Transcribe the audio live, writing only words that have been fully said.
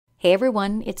Hey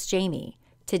everyone, it's Jamie.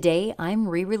 Today I'm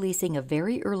re-releasing a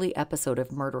very early episode of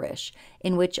Murderish,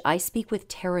 in which I speak with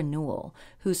Terra Newell,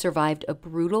 who survived a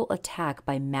brutal attack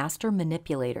by master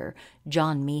manipulator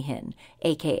John Meehan,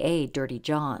 aka Dirty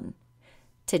John.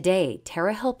 Today,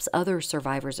 Terra helps other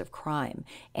survivors of crime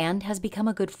and has become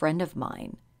a good friend of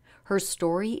mine. Her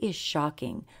story is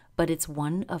shocking, but it's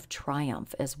one of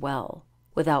triumph as well.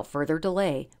 Without further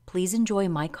delay, please enjoy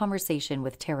my conversation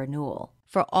with Terra Newell.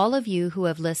 For all of you who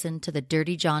have listened to the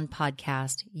Dirty John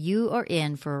podcast, you are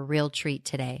in for a real treat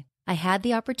today. I had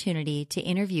the opportunity to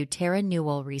interview Terra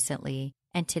Newell recently,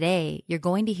 and today you're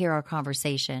going to hear our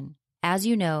conversation. As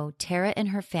you know, Terra and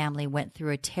her family went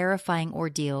through a terrifying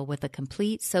ordeal with a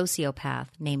complete sociopath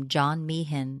named John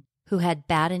Meehan, who had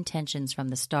bad intentions from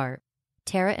the start.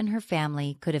 Terra and her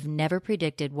family could have never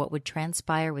predicted what would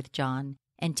transpire with John,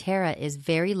 and Terra is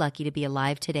very lucky to be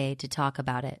alive today to talk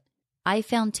about it. I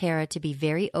found Terra to be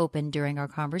very open during our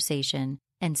conversation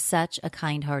and such a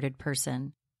kind-hearted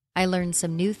person. I learned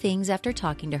some new things after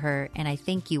talking to her, and I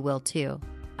think you will too.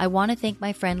 I want to thank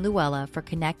my friend Luella for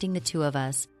connecting the two of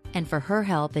us and for her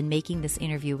help in making this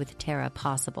interview with Terra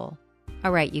possible.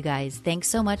 All right, you guys, thanks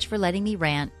so much for letting me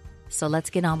rant, so let's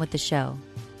get on with the show.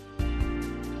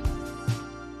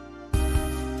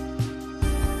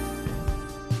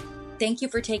 Thank you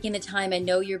for taking the time. I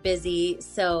know you're busy.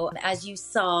 So as you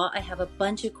saw, I have a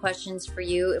bunch of questions for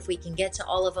you. If we can get to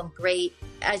all of them, great.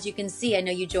 As you can see, I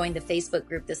know you joined the Facebook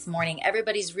group this morning.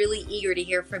 Everybody's really eager to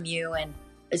hear from you and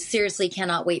seriously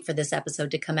cannot wait for this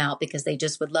episode to come out because they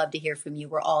just would love to hear from you.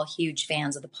 We're all huge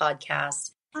fans of the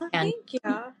podcast. Thank you.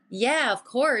 Yeah, of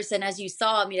course. And as you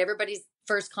saw, everybody's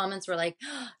first comments were like,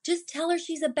 oh, just tell her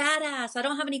she's a badass. I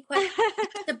don't have any questions.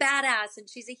 She's a badass and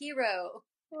she's a hero.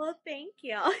 Well, thank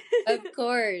you. Of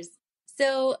course.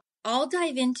 So I'll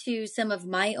dive into some of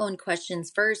my own questions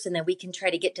first, and then we can try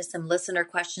to get to some listener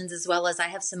questions as well as I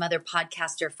have some other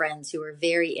podcaster friends who are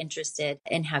very interested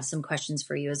and have some questions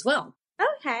for you as well.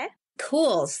 Okay.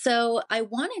 Cool. So I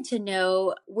wanted to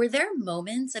know, were there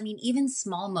moments, even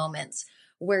small moments,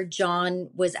 where John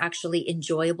was actually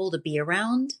enjoyable to be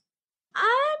around?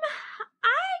 I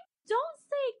don't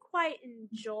say quite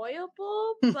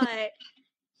enjoyable, but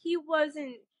he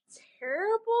wasn't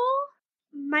terrible.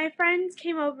 My friends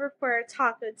came over for a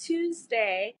Taco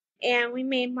Tuesday and we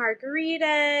made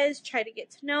margaritas, tried to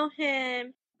get to know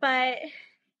him, but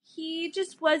he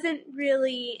just wasn't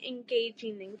really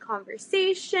engaging in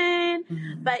conversation,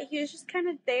 but he was just kind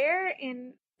of there.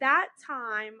 And that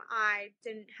time I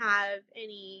didn't have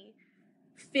any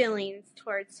feelings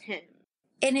towards him.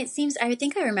 And it seems, I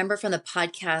think I remember from the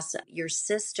podcast,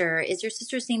 is your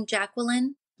sister's name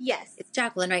Jacqueline? Yes. It's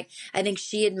Jacqueline, right? I think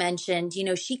she had mentioned,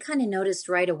 she kind of noticed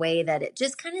right away that it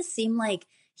just kind of seemed like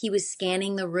he was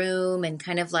scanning the room and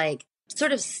kind of like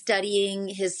sort of studying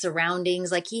his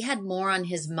surroundings. Like he had more on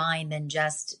his mind than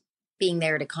just being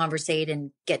there to conversate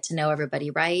and get to know everybody,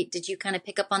 right? Did you kind of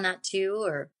pick up on that too,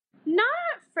 or? Not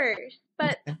at first,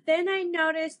 but then I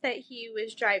noticed that he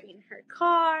was driving her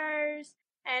cars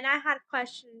and I had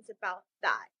questions about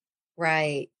that.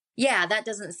 Right. Yeah, that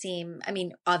doesn't seem,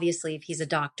 obviously if he's a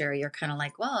doctor, you're kind of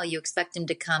like, well, you expect him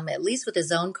to come at least with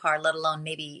his own car, let alone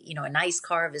maybe, a nice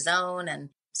car of his own. And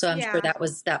so I'm sure that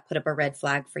put up a red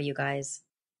flag for you guys.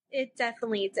 It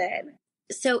definitely did.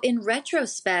 So in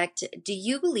retrospect, do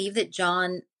you believe that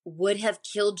John would have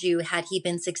killed you had he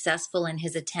been successful in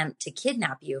his attempt to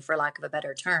kidnap you, for lack of a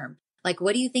better term? Like,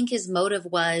 what do you think his motive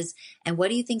was? And what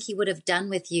do you think he would have done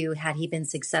with you had he been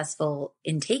successful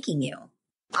in taking you?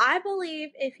 I believe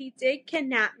if he did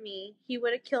kidnap me, he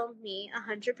would have killed me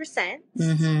 100%.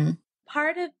 Mm-hmm.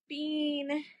 Part of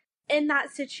being in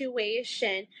that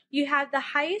situation, you have the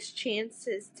highest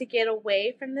chances to get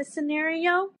away from the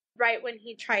scenario right when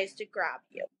he tries to grab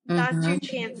you. That's your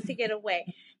chance to get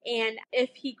away. And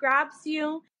if he grabs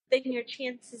you, then your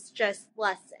chances just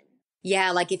lessen.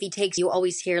 Yeah, like if he takes, you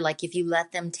always hear, like if you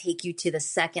let them take you to the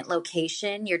second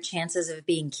location, your chances of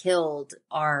being killed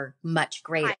are much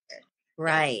greater. Higher.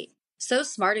 Right. So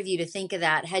smart of you to think of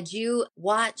that. Had you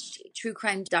watched true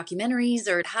crime documentaries,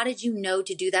 or how did you know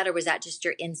to do that? Or was that just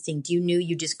your instinct? You knew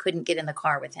you just couldn't get in the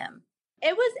car with him?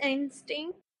 It was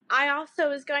instinct. I also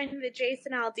was going to the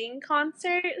Jason Aldean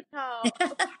concert. So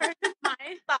part of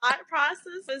my thought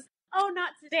process was, oh,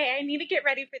 not today. I need to get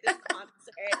ready for this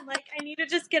concert. Like, I need to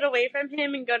just get away from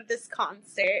him and go to this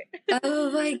concert.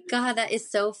 Oh my God, that is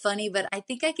so funny. But I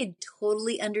think I could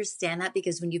totally understand that,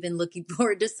 because when you've been looking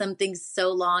forward to something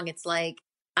so long, it's like,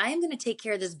 I'm going to take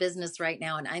care of this business right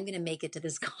now and I'm going to make it to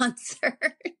this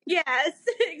concert. Yes,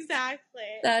 exactly.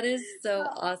 That is so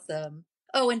awesome.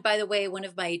 Oh, and by the way, one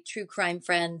of my true crime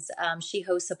friends, she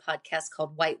hosts a podcast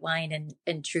called White Wine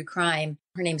and True Crime.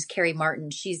 Her name's Carrie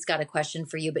Martin. She's got a question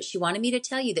for you, but she wanted me to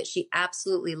tell you that she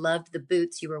absolutely loved the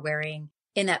boots you were wearing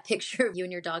in that picture of you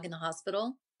and your dog in the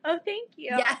hospital. Oh, thank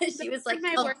you. Yeah, Those she was are like,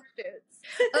 my oh, work boots.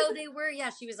 oh, they were. Yeah,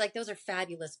 she was like, those are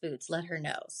fabulous boots. Let her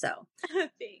know. So,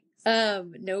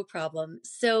 Thanks. no problem.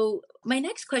 So my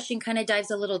next question kind of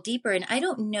dives a little deeper, and I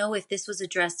don't know if this was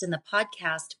addressed in the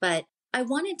podcast, but I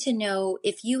wanted to know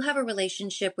if you have a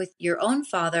relationship with your own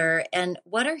father and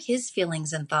what are his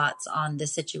feelings and thoughts on the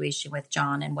situation with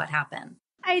John and what happened?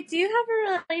 I do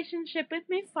have a relationship with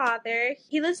my father.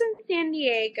 He lives in San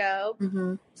Diego,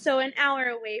 so an hour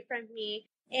away from me,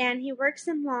 and he works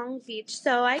in Long Beach,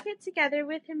 so I get together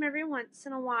with him every once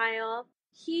in a while.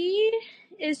 He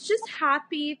is just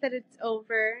happy that it's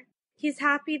over. He's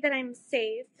happy that I'm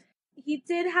safe. He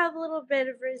did have a little bit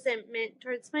of resentment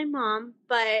towards my mom,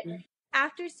 but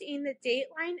after seeing the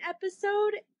Dateline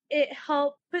episode, it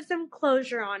helped put some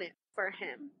closure on it for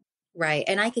him. Right.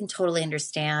 And I can totally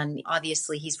understand.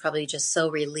 Obviously, he's probably just so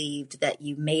relieved that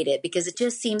you made it because it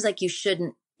just seems like you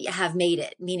shouldn't have made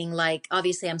it. Meaning, like,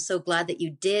 obviously, I'm so glad that you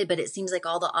did, but it seems like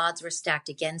all the odds were stacked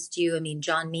against you. I mean,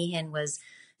 John Meehan was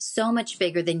so much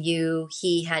bigger than you.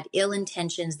 He had ill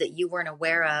intentions that you weren't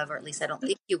aware of, or at least I don't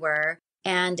think you were.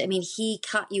 And I mean, he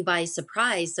caught you by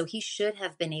surprise. So he should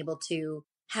have been able to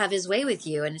have his way with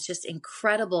you. And it's just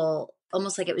incredible,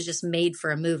 almost like it was just made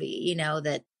for a movie,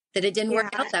 that it didn't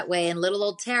work out that way. And little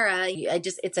old Terra,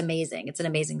 it's amazing. It's an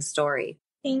amazing story.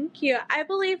 Thank you. I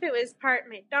believe it was part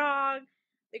my dog,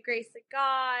 the grace of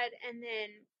God, and then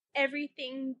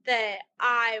everything that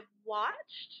I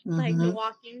watched, like The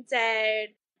Walking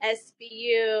Dead,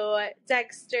 SVU,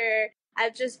 Dexter.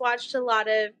 I've just watched a lot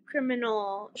of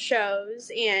criminal shows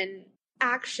and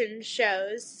action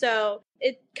shows. So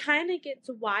it kind of gets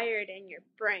wired in your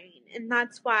brain. And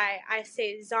that's why I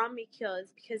say zombie kills,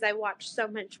 because I watch so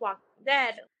much Walking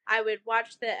Dead. I would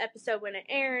watch the episode when it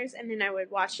airs, and then I would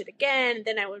watch it again,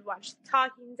 then I would watch The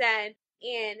Talking Dead,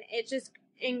 and it just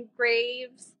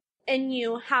engraves in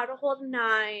you how to hold a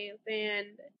knife and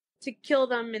to kill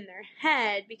them in their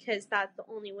head, because that's the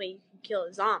only way you can kill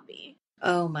a zombie.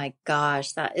 Oh my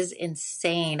gosh, that is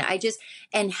insane.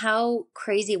 And how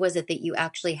crazy was it that you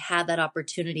actually had that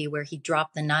opportunity where he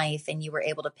dropped the knife and you were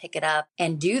able to pick it up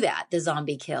and do that, the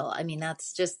zombie kill? I mean,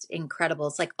 that's just incredible.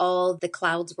 It's like all the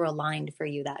clouds were aligned for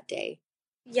you that day.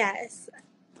 Yes,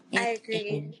 I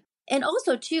agree. And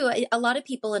also, too, a lot of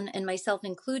people, and myself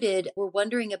included, were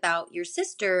wondering about your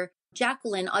sister,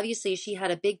 Jacqueline. Obviously, she had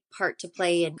a big part to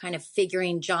play in kind of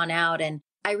figuring John out. And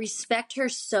I respect her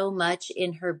so much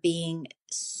in her being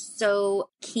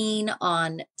so keen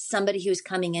on somebody who's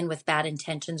coming in with bad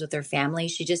intentions with their family.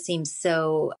 She just seems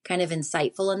so kind of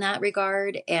insightful in that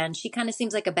regard. And she kind of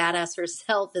seems like a badass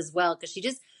herself as well, because she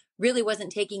just really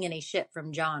wasn't taking any shit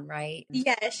from John, right?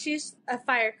 Yeah, she's a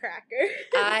firecracker.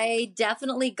 I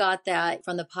definitely got that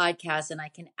from the podcast, and I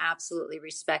can absolutely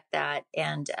respect that.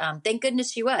 And thank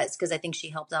goodness she was, because I think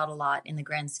she helped out a lot in the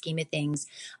grand scheme of things.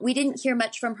 We didn't hear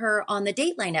much from her on the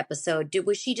Dateline episode.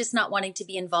 Was she just not wanting to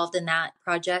be involved in that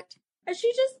project?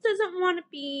 She just doesn't want to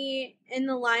be in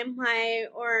the limelight,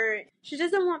 or she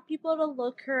doesn't want people to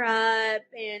look her up,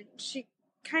 and she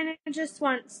kind of just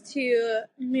wants to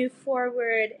move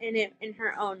forward in it in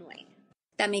her own way.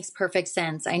 That makes perfect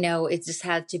sense. I know it just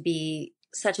had to be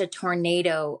such a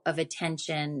tornado of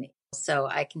attention. So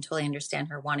I can totally understand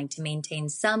her wanting to maintain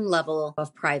some level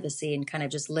of privacy and kind of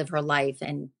just live her life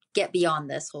and get beyond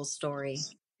this whole story.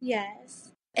 Yes.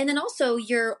 And then also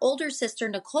your older sister,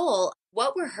 Nicole,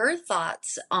 what were her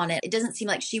thoughts on it? It doesn't seem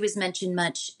like she was mentioned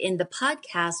much in the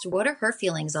podcast. What are her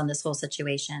feelings on this whole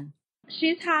situation?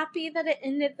 She's happy that it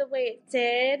ended the way it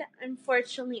did.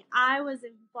 Unfortunately, I was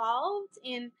involved,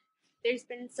 and there's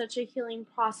been such a healing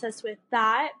process with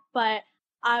that, but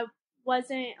I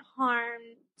wasn't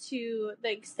harmed to the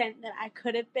extent that I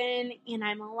could have been, and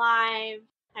I'm alive.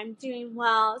 I'm doing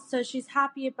well. So she's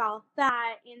happy about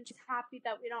that, and she's happy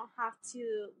that we don't have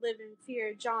to live in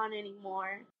fear of John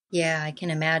anymore. Yeah, I can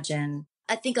imagine.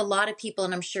 I think a lot of people,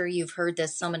 and I'm sure you've heard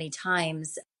this so many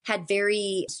times, had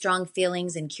very strong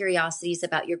feelings and curiosities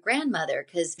about your grandmother,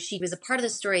 because she was a part of the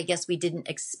story I guess we didn't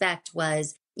expect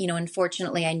was,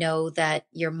 unfortunately, I know that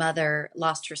your mother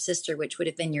lost her sister, which would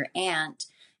have been your aunt,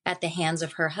 at the hands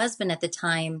of her husband at the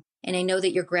time. And I know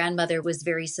that your grandmother was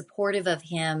very supportive of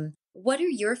him. What are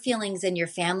your feelings and your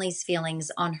family's feelings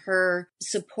on her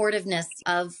supportiveness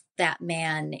of that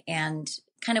man, and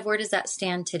kind of where does that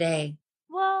stand today?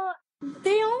 Well,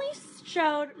 they only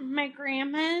showed my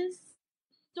grandma's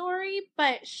story,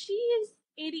 but she is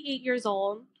 88 years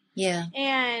old. Yeah.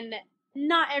 And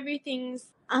not everything's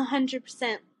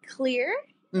 100% clear,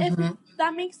 if Mm-hmm.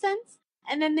 that makes sense.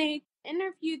 And then they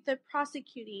interviewed the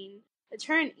prosecuting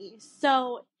attorney.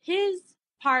 So his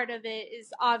part of it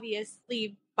is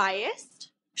obviously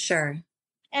biased. Sure.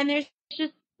 And there's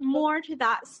just more to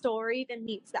that story than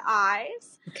meets the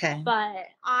eyes. Okay. But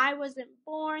I wasn't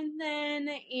born then,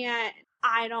 and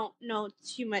I don't know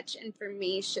too much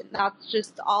information. That's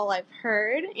just all I've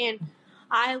heard. And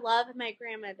I love my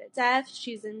grandma to death.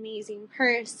 She's an amazing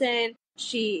person.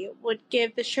 She would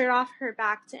give the shirt off her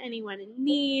back to anyone in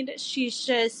need.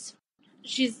 She's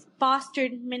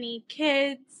fostered many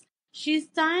kids. She's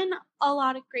done a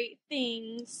lot of great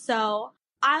things. So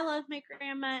I love my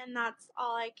grandma, and that's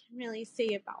all I can really say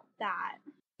about that.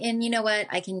 And you know what?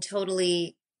 I can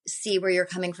totally see where you're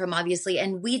coming from, obviously.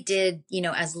 And we did,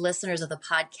 as listeners of the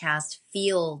podcast,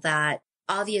 feel that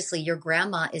obviously your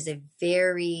grandma is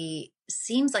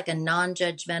seems like a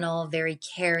non-judgmental, very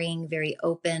caring, very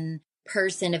open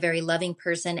person, a very loving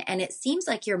person. And it seems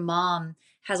like your mom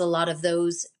has a lot of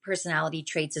those personality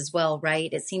traits as well,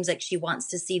 right? It seems like she wants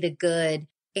to see the good,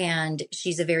 and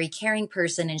she's a very caring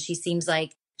person, and she seems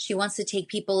like she wants to take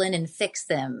people in and fix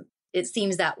them. It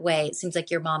seems that way. It seems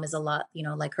like your mom is a lot,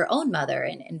 like her own mother,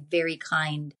 and very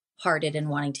kind hearted and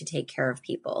wanting to take care of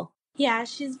people. Yeah,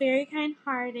 she's very kind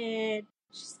hearted.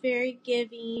 She's very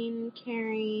giving,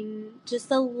 caring, just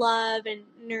a love and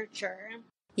nurture.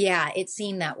 Yeah, it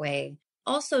seemed that way.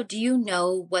 Also, do you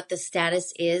know what the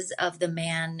status is of the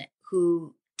man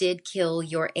who did kill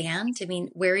your aunt? I mean,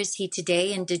 where is he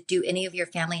today? And do any of your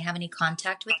family have any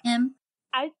contact with him?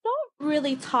 I don't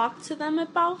really talk to them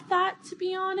about that, to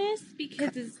be honest,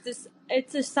 because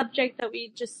it's a subject that we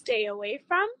just stay away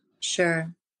from.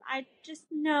 Sure. I just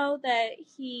know that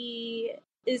he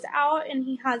is out and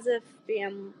he has a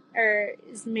family, or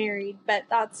is married, but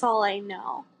that's all I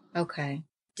know. Okay.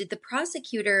 Did the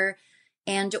prosecutor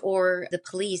and or the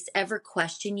police ever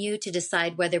question you to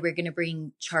decide whether we're going to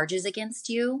bring charges against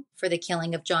you for the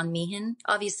killing of John Meehan?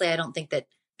 Obviously, I don't think that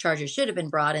charges should have been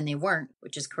brought, and they weren't,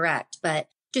 which is correct. But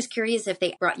just curious if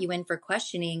they brought you in for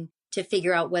questioning to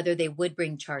figure out whether they would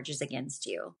bring charges against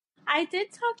you. I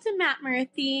did talk to Matt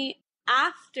Murphy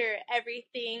after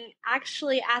everything,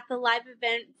 actually at the live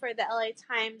event for the LA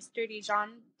Times Dirty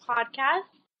John podcast.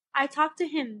 I talked to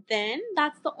him then.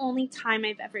 That's the only time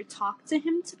I've ever talked to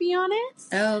him, to be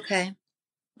honest. Oh, okay.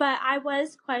 But I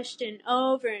was questioned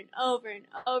over and over and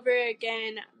over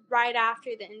again right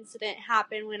after the incident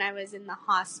happened when I was in the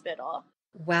hospital.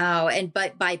 Wow.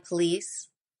 But by police?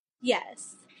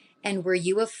 Yes. And were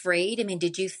you afraid? I mean,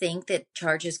 did you think that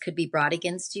charges could be brought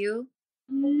against you?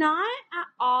 Not at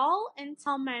all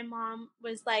until my mom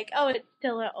was like, oh, it's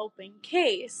still an open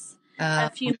case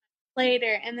a few months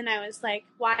later. And then I was like,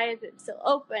 why is it still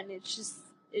open?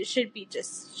 It should be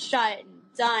just shut and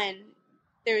done.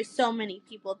 There's so many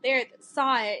people there that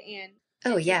saw it, and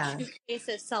it's a true case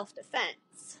of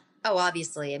self-defense. Oh,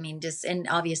 obviously. I mean, and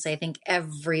obviously I think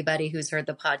everybody who's heard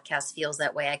the podcast feels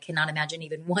that way. I cannot imagine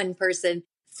even one person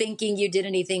thinking you did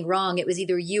anything wrong. It was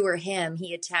either you or him.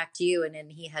 He attacked you, and then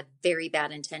he had very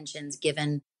bad intentions,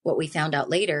 given what we found out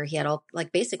later. He had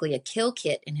basically a kill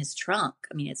kit in his trunk.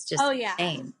 I mean, it's just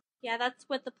insane. Yeah, that's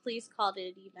what the police called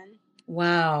it even.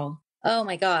 Wow. Oh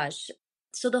my gosh.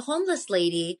 So the homeless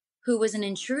lady who was an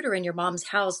intruder in your mom's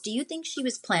house, do you think she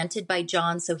was planted by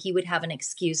John so he would have an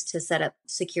excuse to set up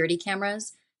security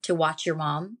cameras to watch your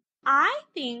mom? I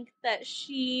think that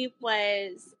she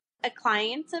was a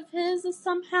client of his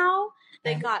somehow.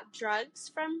 They got drugs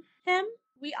from him.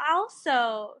 We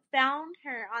also found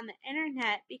her on the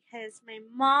internet because my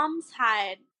mom's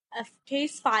had a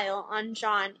case file on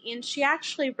John, and she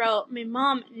actually wrote my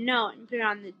mom a note and put it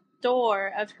on the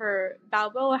door of her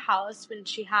Balboa house when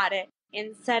she had it,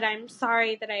 and said, I'm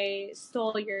sorry that I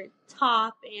stole your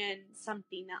top and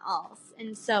something else.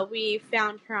 And so we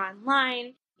found her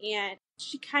online, and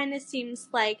she kind of seems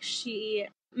like she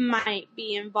might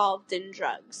be involved in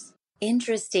drugs.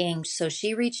 Interesting. So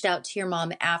she reached out to your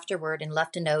mom afterward and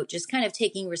left a note, just kind of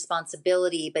taking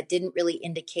responsibility, but didn't really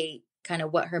indicate kind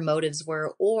of what her motives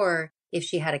were or if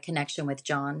she had a connection with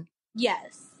John.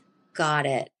 Yes. Got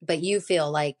it. But you feel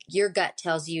like your gut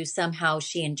tells you somehow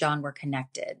she and John were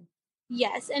connected.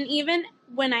 Yes. And even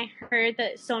when I heard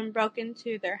that someone broke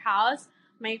into their house,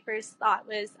 my first thought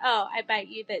was, oh, I bet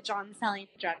you that John's selling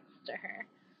drugs to her.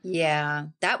 Yeah,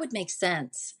 that would make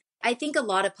sense. I think a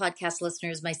lot of podcast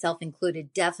listeners, myself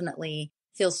included, definitely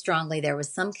feel strongly there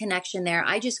was some connection there.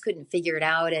 I just couldn't figure it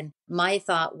out. And my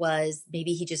thought was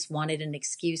maybe he just wanted an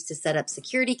excuse to set up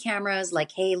security cameras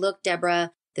like, hey, look,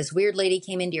 Deborah, this weird lady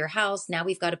came into your house. Now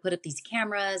we've got to put up these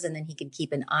cameras, and then he could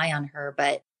keep an eye on her.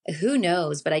 But Who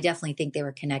knows? But I definitely think they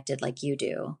were connected like you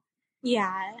do.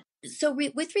 Yeah. So,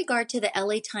 with regard to the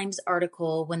LA Times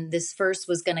article, when this first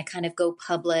was going to kind of go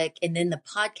public and then the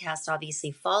podcast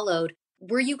obviously followed,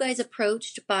 were you guys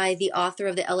approached by the author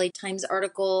of the LA Times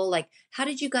article? Like, how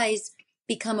did you guys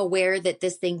become aware that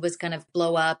this thing was going to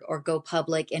blow up or go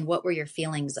public? And what were your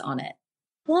feelings on it?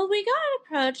 Well, we got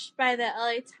approached by the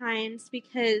LA Times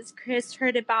because Chris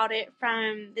heard about it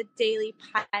from the Daily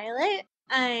Pilot,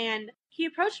 and he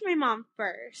approached my mom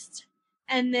first.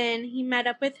 And then he met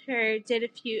up with her, did a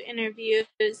few interviews,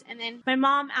 and then my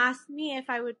mom asked me if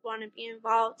I would want to be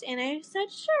involved, and I said,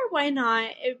 sure, why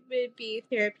not? It would be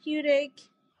therapeutic,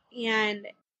 and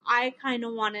I kind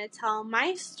of want to tell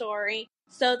my story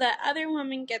so that other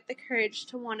women get the courage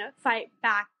to want to fight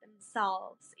back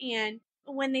themselves. And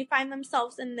when they find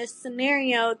themselves in this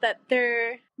scenario, that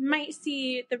they might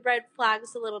see the red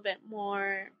flags a little bit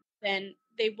more than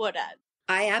they would have.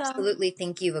 I absolutely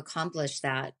think you've accomplished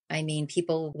that. I mean,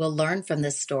 people will learn from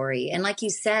this story. And like you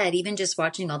said, even just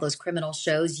watching all those criminal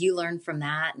shows, you learn from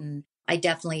that. And I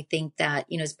definitely think that,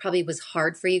 it probably was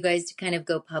hard for you guys to kind of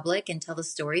go public and tell the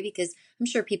story because I'm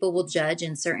sure people will judge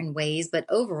in certain ways. But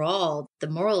overall, the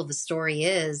moral of the story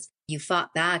is you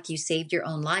fought back, you saved your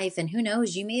own life. And who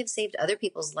knows, you may have saved other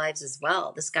people's lives as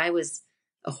well. This guy was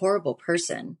a horrible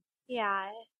person. Yeah.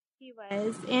 He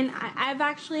was. And I've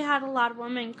actually had a lot of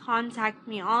women contact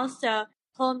me also,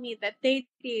 told me that they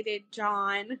dated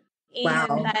John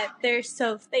and that they're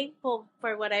so thankful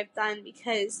for what I've done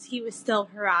because he was still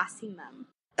harassing them.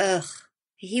 Ugh.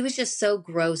 He was just so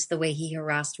gross the way he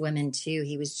harassed women too.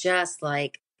 He was just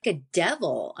like a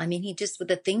devil. I mean,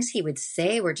 the things he would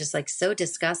say were just like so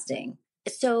disgusting.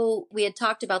 So we had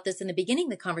talked about this in the beginning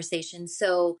of the conversation.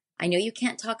 So I know you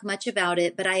can't talk much about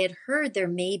it, but I had heard there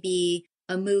may be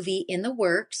a movie in the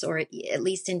works or at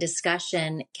least in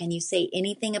discussion. Can you say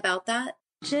anything about that?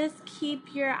 Just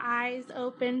keep your eyes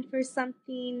open for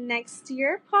something next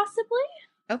year, possibly.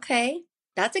 Okay.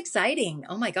 That's exciting.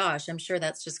 Oh my gosh. I'm sure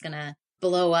that's just going to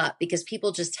blow up because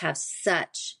people just have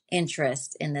such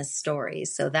interest in this story.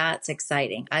 So that's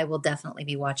exciting. I will definitely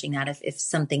be watching that if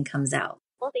something comes out.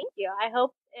 Well, thank you. I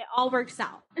hope it all works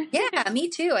out. Yeah, me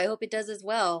too. I hope it does as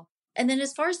well. And then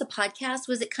as far as the podcast,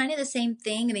 was it kind of the same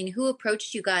thing? I mean, who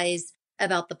approached you guys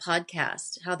about the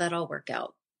podcast? How'd that all work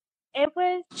out? It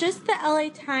was just the LA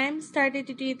Times started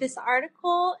to do this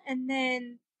article, and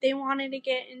then they wanted to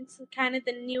get into kind of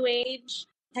the new age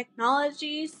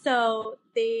technology, so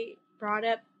they brought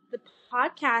up the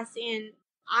podcast, and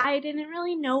I didn't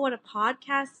really know what a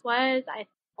podcast was. I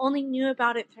only knew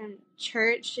about it from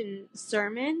church and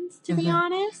sermons, to be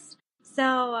honest.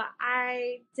 So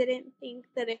I didn't think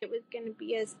that it was going to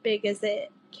be as big as it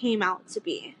came out to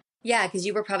be. Yeah, because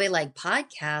you were probably like,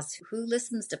 podcasts? Who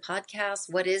listens to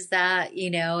podcasts? What is that?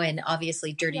 And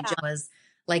obviously Dirty John was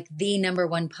like the number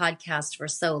one podcast for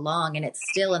so long, and it's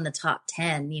still in the top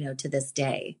 10, to this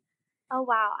day. Oh,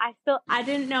 wow. I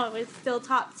didn't know it was still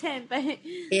top 10, but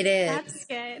it is. That's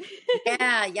good.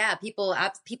 Yeah.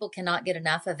 People cannot get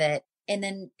enough of it. And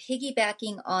then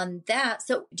piggybacking on that,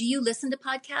 so do you listen to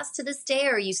podcasts to this day,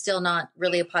 or are you still not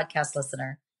really a podcast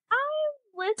listener?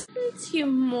 Listened to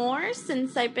more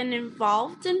since I've been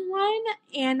involved in one,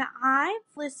 and I've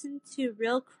listened to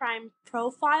Real Crime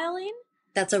Profiling.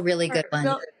 That's a really good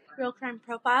one. Real Crime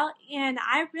Profile, and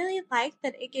I really like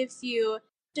that it gives you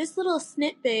just little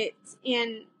snippets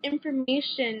and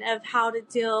information of how to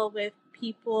deal with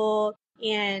people.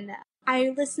 And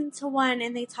I listened to one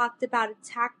and they talked about a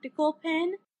tactical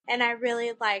pin, and I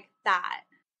really liked that.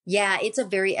 Yeah, it's a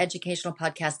very educational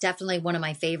podcast. Definitely one of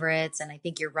my favorites. And I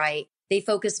think you're right. They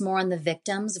focus more on the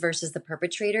victims versus the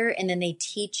perpetrator. And then they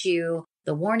teach you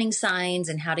the warning signs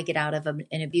and how to get out of an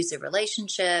abusive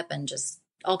relationship and just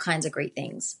all kinds of great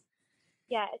things.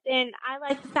 Yes. And I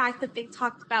like the fact that they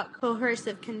talked about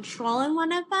coercive control in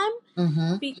one of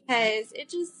them because it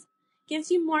just gives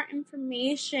you more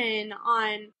information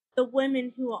on the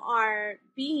women who are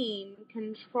being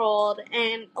controlled.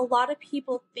 And a lot of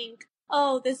people think,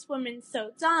 oh, this woman's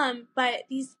so dumb, but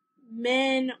these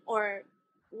men or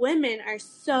women are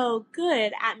so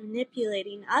good at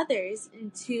manipulating others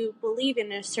into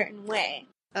believing a certain way.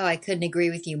 Oh, I couldn't agree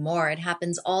with you more. It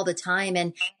happens all the time.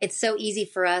 And it's so easy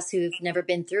for us who've never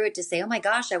been through it to say, oh my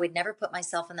gosh, I would never put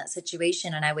myself in that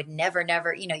situation. And I would never,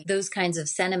 those kinds of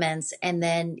sentiments. And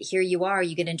then here you are,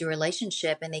 you get into a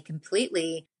relationship and they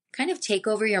completely kind of take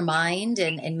over your mind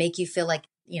and make you feel like,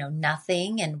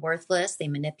 nothing and worthless. They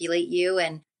manipulate you.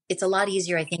 And it's a lot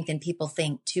easier, I think, than people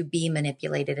think to be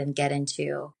manipulated and get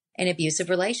into an abusive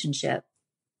relationship.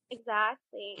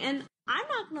 Exactly. And I'm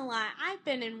not going to lie, I've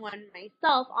been in one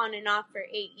myself on and off for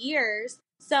 8 years.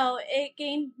 So it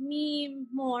gave me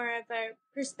more of a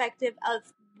perspective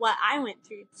of what I went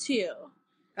through too.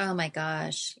 Oh my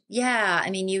gosh. Yeah. I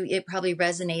mean, it probably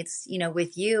resonates,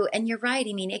 with you. And you're right.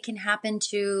 I mean, it can happen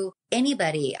to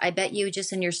anybody. I bet you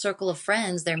just in your circle of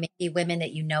friends, there may be women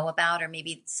that you know about, or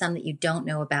maybe some that you don't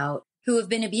know about who have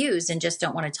been abused and just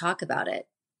don't want to talk about it.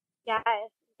 Yes,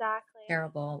 exactly.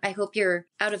 Terrible. I hope you're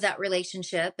out of that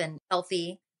relationship and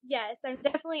healthy. Yes, I'm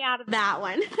definitely out of that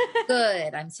one.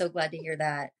 Good. I'm so glad to hear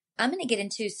that. I'm going to get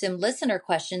into some listener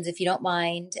questions if you don't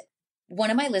mind. One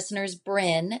of my listeners,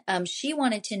 Bryn, she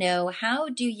wanted to know, how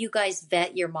do you guys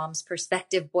vet your mom's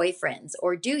prospective boyfriends,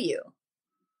 or do you?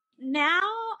 Now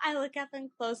I look at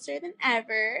them closer than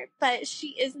ever, but she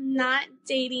is not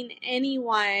dating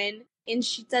anyone, and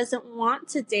she doesn't want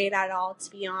to date at all, to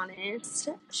be honest.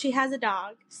 She has a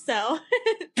dog, so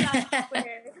that's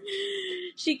where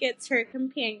she gets her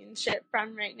companionship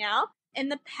from right now. In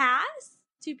the past,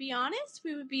 to be honest,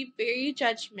 we would be very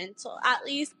judgmental. At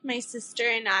least my sister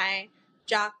and I,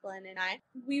 Jacqueline and I,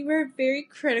 we were very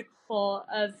critical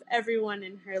of everyone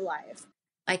in her life.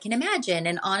 I can imagine.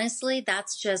 And honestly,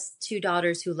 that's just two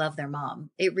daughters who love their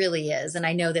mom. It really is. And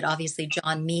I know that obviously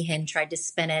John Meehan tried to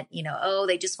spin it, oh,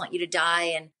 they just want you to die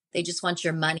and they just want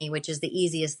your money, which is the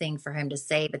easiest thing for him to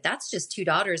say. But that's just two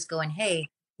daughters going, hey,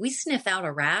 we sniff out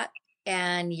a rat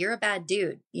and you're a bad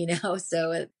dude,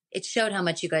 So it showed how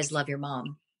much you guys love your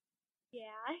mom.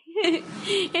 Yeah.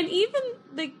 And even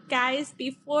the guys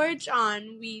before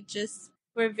John, we just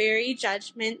were very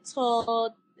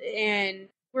judgmental and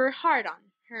we're hard on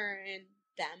her and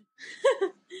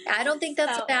them. I don't think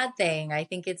that's a bad thing. I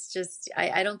think it's just,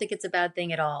 I don't think it's a bad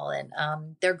thing at all.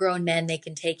 And they're grown men, they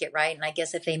can take it, right? And I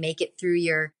guess if they make it through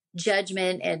your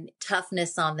judgment and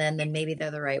toughness on them, then maybe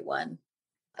they're the right one.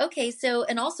 Okay, so,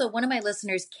 and also one of my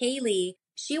listeners, Kaylee,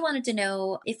 she wanted to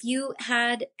know if you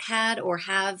had or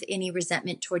have any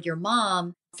resentment toward your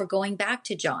mom for going back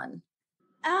to John.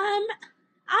 At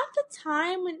the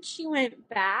time when she went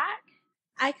back,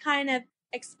 I kind of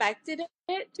expected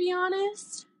it, to be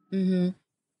honest. Mm-hmm.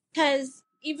 Because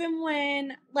even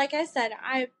when, like I said,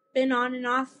 I've been on and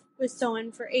off with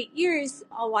someone for 8 years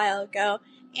a while ago,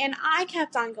 and I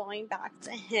kept on going back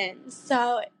to him.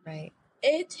 So right.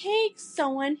 It takes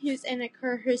someone who's in a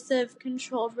coercive,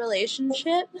 controlled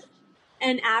relationship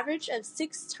an average of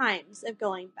 6 times of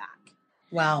going back.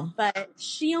 Wow. But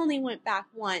she only went back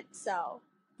once, so.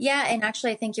 Yeah, and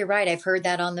actually, I think you're right. I've heard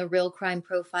that on the Real Crime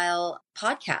Profile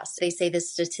podcast. They say the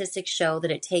statistics show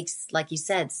that it takes, like you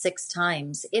said, 6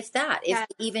 times, if that, if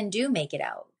they even do make it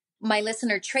out. My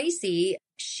listener, Tracy,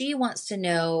 she wants to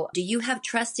know, do you have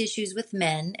trust issues with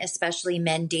men, especially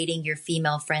men dating your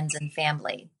female friends and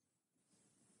family?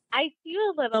 I do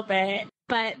a little bit,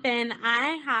 but then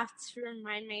I have to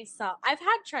remind myself, I've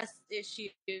had trust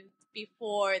issues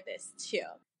before this too.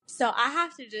 So I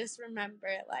have to just remember,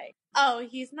 like, oh,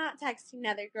 he's not texting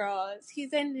other girls.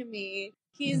 He's into me.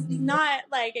 He's not,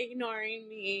 like, ignoring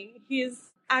me. He's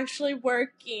actually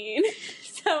working.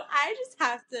 So I just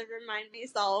have to remind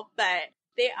myself that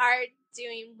they are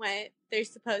doing what they're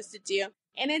supposed to do.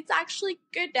 And it's actually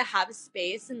good to have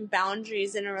space and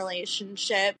boundaries in a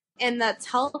relationship. And that's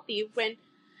healthy. When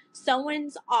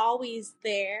someone's always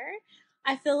there,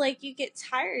 I feel like you get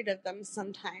tired of them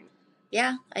sometimes.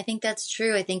 Yeah, I think that's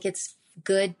true. I think it's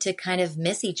good to kind of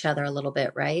miss each other a little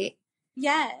bit, right?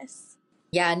 Yes.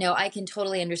 Yeah, no, I can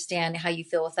totally understand how you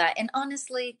feel with that. And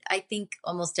honestly, I think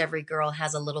almost every girl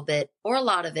has a little bit, or a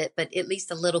lot of it, but at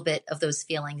least a little bit of those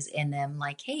feelings in them.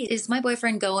 Like, hey, is my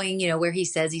boyfriend going, where he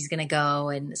says he's going to go?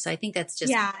 And so I think that's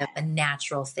just a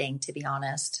natural thing, to be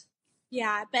honest.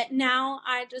 Yeah, but now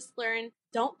I just learned,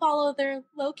 don't follow their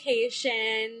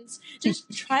locations.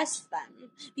 Just trust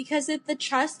them. Because if the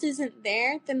trust isn't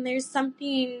there, then there's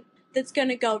something that's going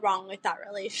to go wrong with that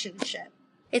relationship.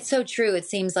 It's so true. It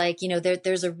seems like,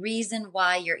 there's a reason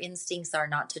why your instincts are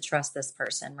not to trust this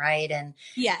person, right? And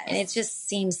yes. And it just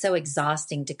seems so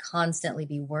exhausting to constantly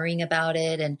be worrying about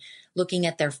it and looking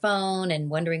at their phone and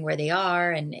wondering where they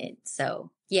are. And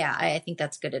so, yeah, I think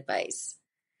that's good advice.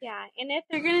 Yeah, and if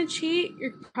they're going to cheat,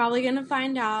 you're probably going to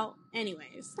find out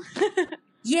anyways.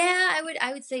 Yeah,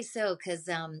 I would say so. Cause,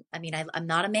 I'm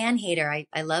not a man hater.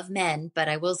 I love men, but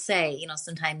I will say,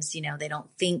 sometimes, they don't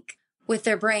think with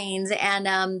their brains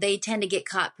and, they tend to get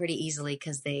caught pretty easily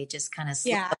cause they just kind of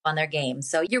slip up on their game.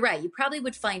 So you're right. You probably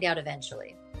would find out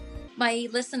eventually. My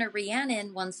listener,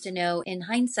 Rhiannon, wants to know, in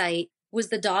hindsight, was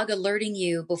the dog alerting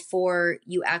you before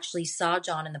you actually saw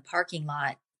John in the parking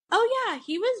lot? Oh, yeah,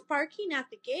 he was barking at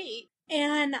the gate,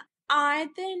 and I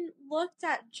then looked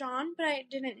at John, but I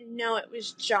didn't know it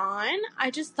was John.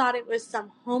 I just thought it was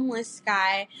some homeless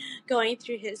guy going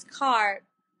through his car.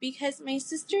 because my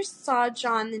sister saw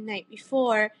John the night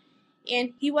before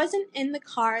and he wasn't in the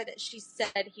car that she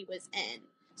said he was in.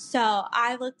 So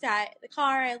I looked at the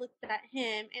car, I looked at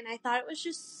him, and I thought it was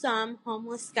just some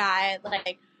homeless guy,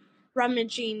 like,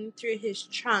 rummaging through his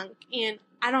trunk. And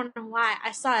I don't know why.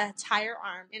 I saw a tire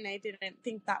arm, and I didn't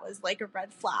think that was, like, a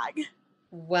red flag.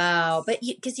 Wow. But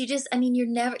because you just, I mean, you're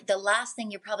never, the last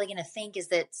thing you're probably going to think is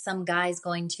that some guy's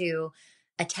going to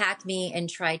attack me and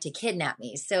try to kidnap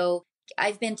me. So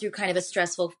I've been through kind of a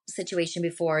stressful situation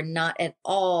before, not at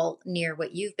all near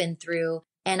what you've been through.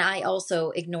 And I also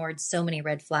ignored so many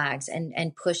red flags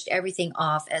and pushed everything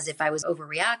off as if I was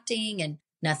overreacting and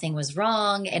nothing was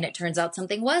wrong. And it turns out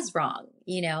something was wrong,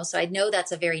 you know? So I know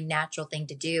that's a very natural thing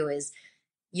to do is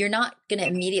you're not going to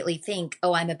immediately think,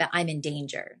 oh, I'm in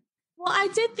danger. Well, I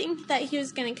did think that he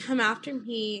was going to come after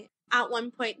me at one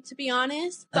point, to be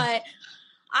honest, but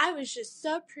I was just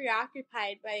so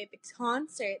preoccupied by the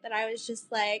concert that I was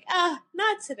just like,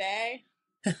 not today.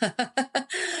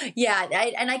 Yeah,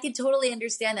 I could totally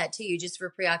understand that too. You just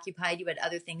were preoccupied. You had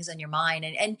other things on your mind.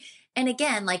 And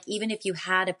again, like even if you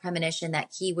had a premonition that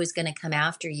he was going to come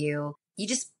after you, you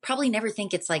just probably never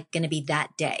think it's like going to be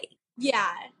that day.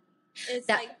 Yeah. It's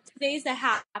like today's a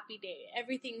happy day.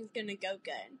 Everything's going to go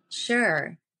good.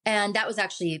 Sure. And that was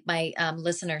actually my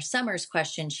listener Summer's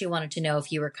question. She wanted to know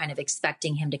if you were kind of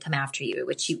expecting him to come after you,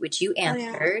 which you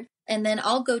answered. Oh, yeah. And then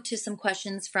I'll go to some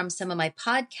questions from some of my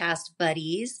podcast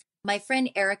buddies. My friend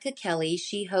Erica Kelly,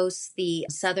 she hosts the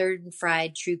Southern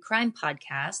Fried True Crime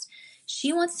podcast.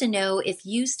 She wants to know if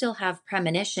you still have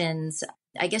premonitions.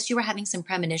 I guess you were having some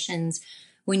premonitions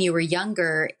when you were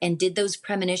younger. And did those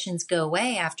premonitions go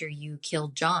away after you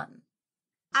killed John?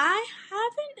 I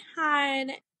haven't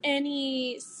had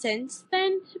any since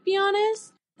then, to be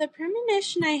honest. The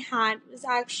premonition I had was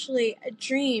actually a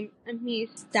dream of me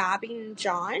stabbing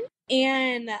John.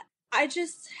 And I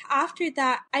just, after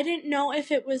that, I didn't know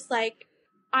if it was like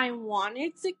I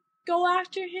wanted to go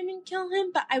after him and kill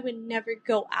him, but I would never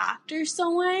go after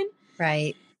someone.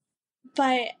 Right.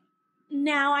 But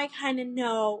now I kind of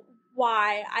know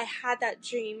why I had that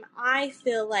dream. I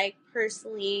feel like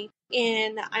personally,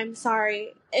 and I'm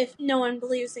sorry if no one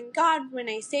believes in God when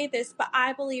I say this, but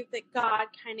I believe that God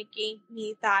kind of gave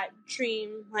me that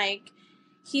dream like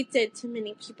he did to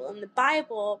many people in the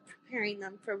Bible, preparing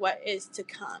them for what is to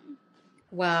come.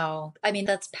 Wow. I mean,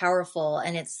 that's powerful.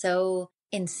 And it's so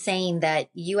insane that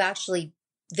you actually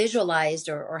visualized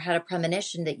or had a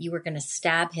premonition that you were going to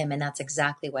stab him. And that's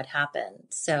exactly what happened.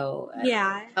 So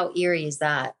yeah, how eerie is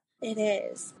that? It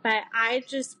is. But I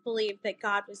just believe that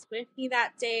God was with me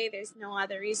that day. There's no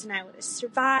other reason I would have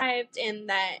survived, and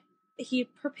that he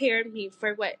prepared me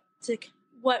for what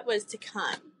was to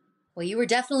come. Well, you were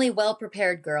definitely well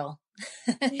prepared, girl.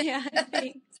 Yeah,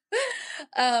 thanks.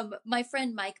 My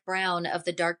friend Mike Brown of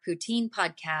the Dark Poutine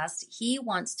podcast, he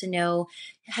wants to know,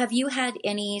 have you had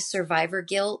any survivor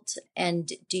guilt,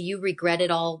 and do you regret at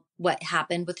all what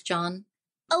happened with John?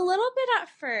 A little bit at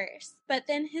first, but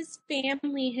then his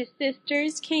family, his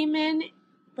sisters came in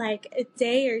like a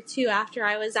day or two after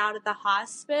I was out of the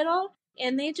hospital,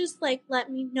 and they just like let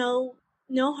me know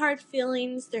no hard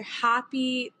feelings. They're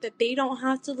happy that they don't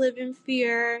have to live in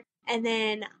fear. And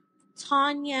then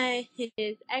Tanya,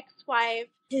 his ex-wife,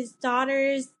 his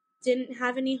daughters didn't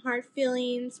have any hard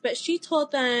feelings, but she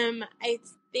told them, I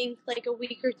think like a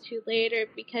week or two later,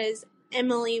 because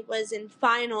Emily was in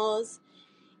finals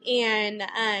and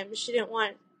she didn't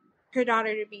want her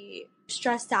daughter to be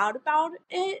stressed out about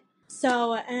it.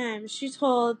 So she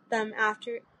told them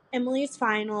after Emily's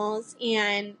finals,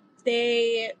 and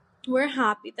they were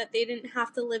happy that they didn't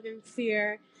have to live in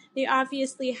fear. They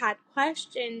obviously had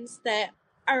questions that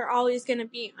are always going to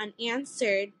be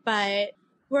unanswered, but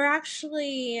we're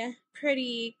actually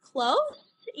pretty close,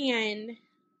 and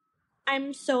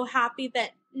I'm so happy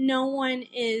that no one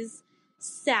is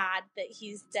sad that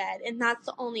he's dead. And that's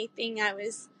the only thing I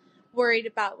was worried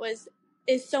about was,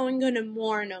 is someone going to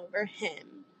mourn over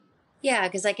him? Yeah,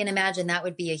 because I can imagine that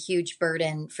would be a huge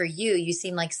burden for you. You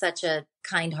seem like such a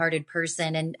kind-hearted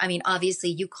person. And I mean, obviously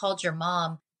you called your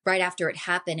mom right after it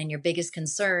happened, and your biggest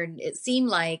concern, it seemed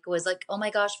like, was like, oh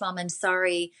my gosh, Mom, I'm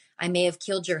sorry. I may have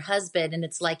killed your husband. And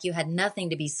it's like you had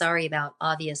nothing to be sorry about,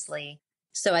 obviously.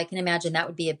 So I can imagine that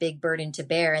would be a big burden to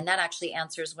bear. And that actually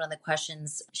answers one of the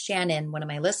questions Shannon, one of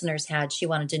my listeners, had. She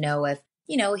wanted to know if,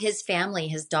 you know, his family,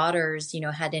 his daughters, you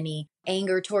know, had any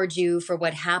anger towards you for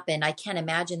what happened. I can't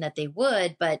imagine that they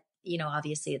would, but, you know,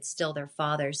 obviously it's still their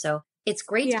father. So it's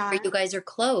great to hear you guys are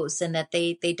close and that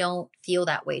they don't feel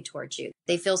that way towards you.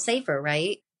 They feel safer,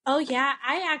 right? Oh, yeah.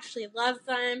 I actually love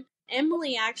them.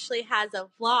 Emily actually has a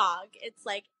vlog. It's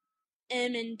like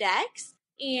Em and Dex.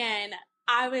 And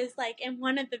I was like in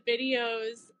one of the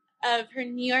videos of her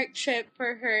New York trip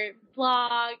for her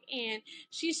blog, and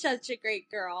she's such a great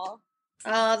girl.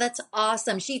 Oh, that's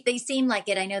awesome. They seem like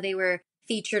it. I know they were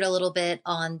featured a little bit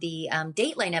on the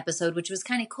Dateline episode, which was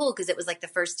kind of cool because it was like the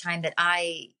first time that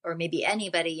I, or maybe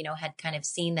anybody, had kind of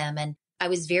seen them. And I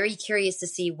was very curious to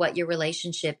see what your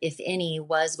relationship, if any,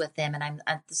 was with them. And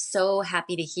I'm so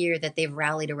happy to hear that they've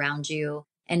rallied around you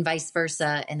and vice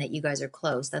versa, and that you guys are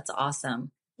close. That's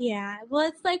awesome. Yeah, well,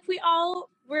 it's like we all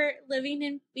were living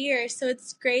in fear, so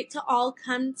it's great to all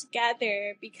come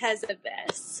together because of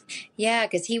this. Yeah,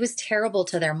 because he was terrible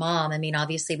to their mom. I mean,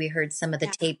 obviously, we heard some of the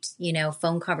taped,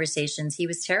 phone conversations. He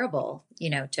was terrible,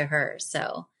 to her.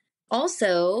 So,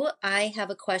 also, I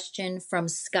have a question from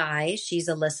Sky. She's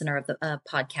a listener of the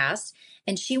podcast,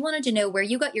 and she wanted to know where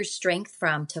you got your strength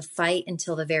from to fight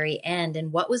until the very end,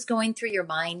 and what was going through your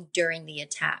mind during the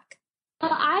attack.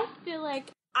 Well, I feel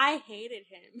like I hated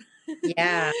him.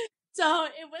 Yeah. So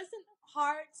it wasn't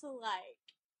hard to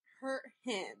hurt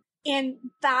him. And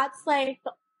that's like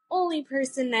the only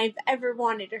person I've ever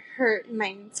wanted to hurt in my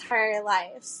entire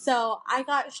life. So I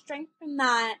got strength from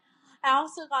that. I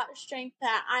also got strength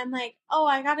that I'm like, oh,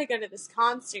 I gotta go to this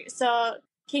concert. So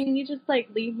can you just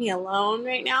leave me alone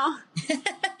right now?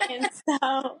 And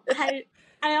so I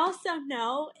also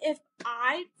know if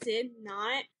I did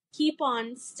not keep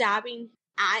on stabbing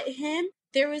at him,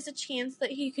 there was a chance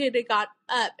that he could have got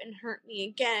up and hurt me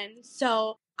again.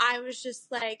 So I was just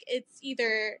like, it's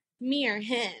either me or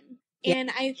him. Yeah.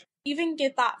 And I even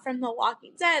get that from The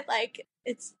Walking Dead.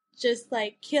 It's just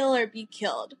kill or be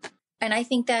killed. And I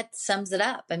think that sums it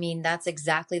up. I mean, that's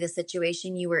exactly the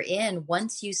situation you were in.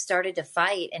 Once you started to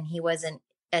fight and he wasn't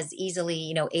as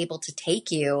easily, able to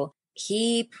take you,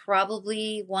 he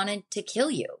probably wanted to kill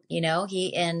you,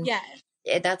 Yes.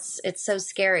 It's so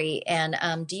scary. And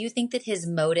do you think that his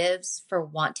motives for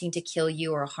wanting to kill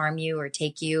you or harm you or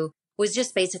take you was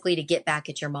just basically to get back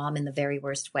at your mom in the very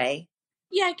worst way?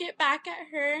 Yeah, get back at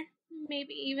her,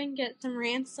 maybe even get some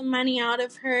ransom money out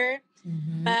of her.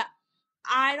 Mm-hmm. But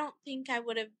I don't think I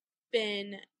would have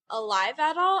been alive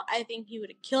at all. I think he would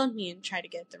have killed me and tried to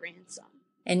get the ransom.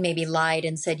 And maybe lied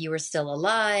and said you were still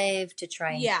alive to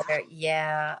try and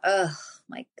yeah. Oh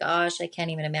my gosh, I can't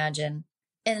even imagine.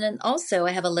 And then also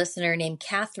I have a listener named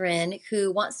Catherine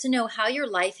who wants to know how your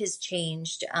life has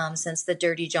changed since the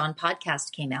Dirty John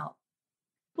podcast came out.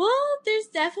 Well, there's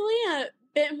definitely a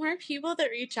bit more people that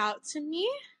reach out to me.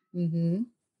 Mm-hmm.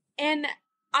 And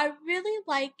I really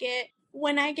like it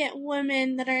when I get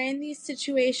women that are in these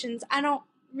situations. I don't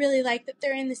really like that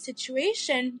they're in the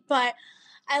situation, but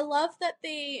I love that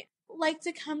they like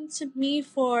to come to me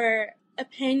for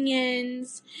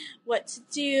opinions, what to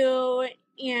do,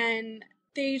 and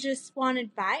they just want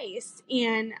advice.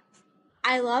 And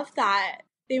I love that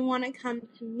they want to come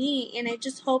to me, and I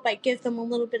just hope I give them a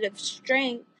little bit of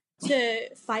strength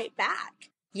to fight back.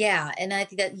 Yeah, and I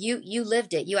think that you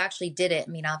lived it. You actually did it.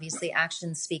 I mean, obviously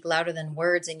actions speak louder than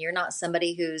words, and you're not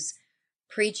somebody who's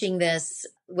preaching this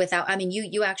without, I mean,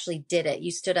 you actually did it.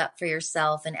 You stood up for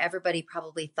yourself, and everybody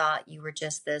probably thought you were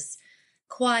just this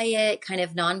quiet, kind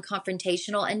of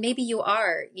non-confrontational, and maybe you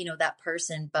are, that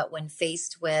person, but when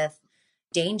faced with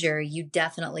danger, you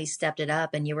definitely stepped it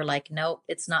up and you were like, nope,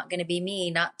 it's not going to be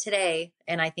me, not today.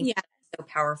 And I think that's so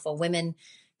powerful. Women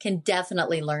can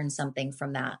definitely learn something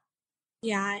from that.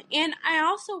 Yeah, and I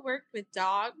also work with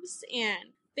dogs,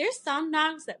 and there's some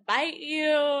dogs that bite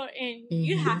you, and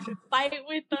you have to fight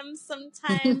with them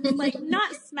sometimes.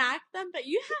 Not smack them, but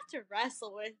you have to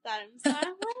wrestle with them. So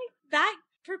I'm like, that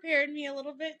prepared me a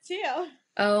little bit too.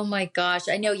 Oh my gosh.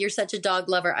 I know you're such a dog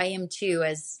lover. I am too,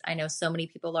 as I know so many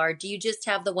people are. Do you just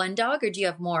have the one dog or do you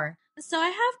have more? So I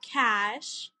have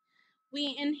Cash.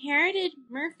 We inherited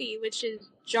Murphy, which is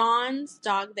John's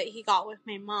dog that he got with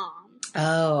my mom.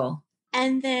 Oh.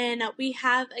 And then we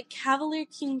have a Cavalier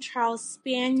King Charles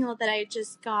Spaniel that I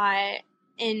just got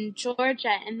in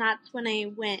Georgia. And that's when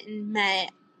I went and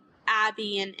met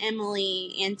Abby and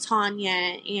Emily and Tanya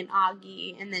and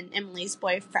Augie and then Emily's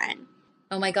boyfriend.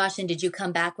 Oh my gosh. And did you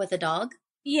come back with a dog?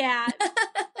 Yeah.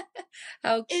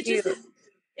 How cute.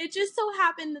 It just so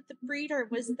happened that the breeder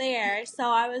was there. So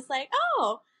I was like,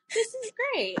 oh, this is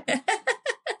great.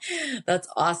 That's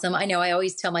awesome. I know. I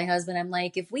always tell my husband, I'm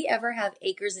like, if we ever have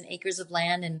acres and acres of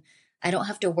land and I don't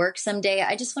have to work someday,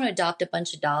 I just want to adopt a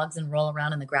bunch of dogs and roll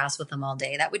around in the grass with them all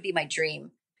day. That would be my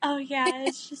dream. Oh, yeah.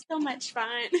 It's just so much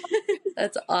fun.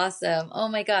 That's awesome. Oh,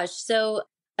 my gosh. So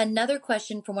another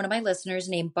question from one of my listeners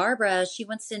named Barbara. She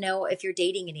wants to know if you're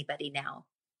dating anybody now.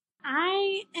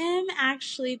 I am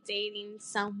actually dating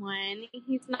someone.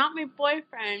 He's not my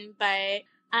boyfriend, but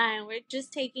we're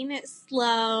just taking it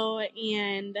slow,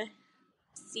 and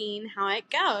seeing how it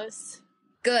goes.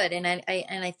 Good. And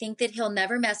I think that he'll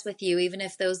never mess with you, even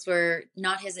if those were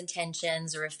not his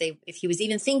intentions, or if he was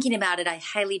even thinking about it. I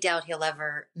highly doubt he'll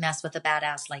ever mess with a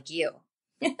badass like you.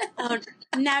 Oh,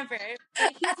 never.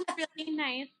 But he's a really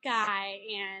nice guy,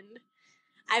 and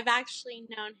I've actually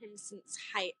known him since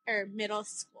middle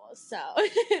school. So.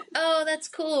 Oh, that's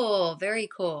cool. Very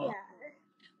cool. Yeah.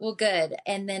 Well, good.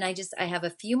 And then I have a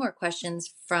few more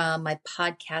questions from my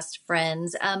podcast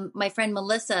friends. My friend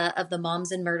Melissa of the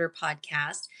Moms and Murder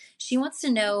podcast, she wants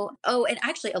to know, and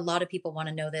actually a lot of people want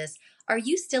to know this. Are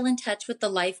you still in touch with the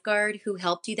lifeguard who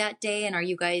helped you that day? And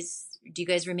do you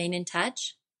guys remain in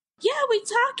touch? Yeah, we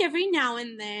talk every now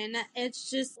and then. It's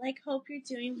just like, hope you're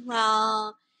doing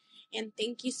well. And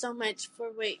thank you so much for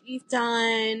what you've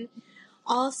done.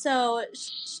 Also,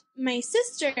 my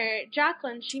sister,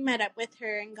 Jacqueline, she met up with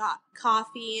her and got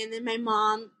coffee. And then my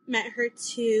mom met her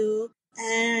too.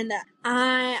 And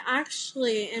I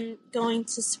actually am going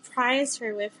to surprise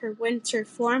her with her winter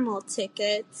formal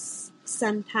tickets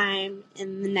sometime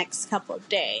in the next couple of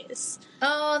days.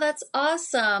 Oh, that's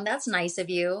awesome. That's nice of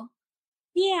you.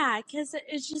 Yeah, because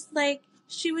it's just like,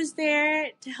 she was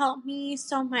there to help me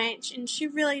so much, and she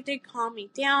really did calm me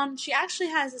down. She actually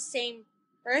has the same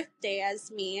birthday as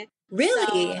me.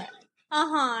 Really?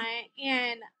 So,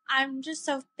 and I'm just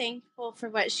so thankful for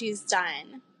what she's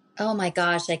done. Oh my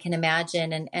gosh, I can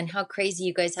imagine. And how crazy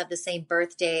you guys have the same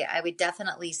birthday. I would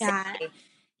definitely say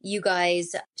you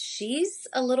guys, she's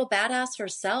a little badass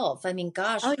herself. I mean,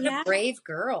 gosh, what a brave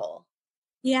girl.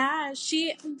 Yeah,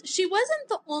 she wasn't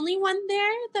the only one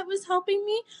there that was helping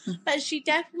me, but she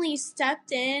definitely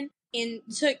stepped in and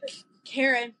took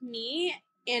care of me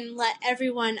and let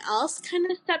everyone else kind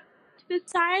of step to the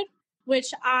side,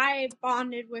 which I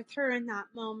bonded with her in that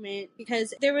moment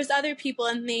because there was other people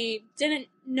and they didn't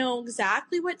know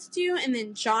exactly what to do. And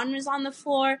then John was on the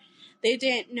floor. They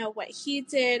didn't know what he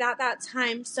did at that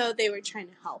time, so they were trying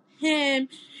to help him.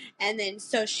 And then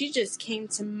so she just came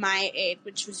to my aid,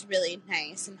 which was really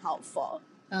nice and helpful.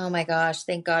 Oh my gosh,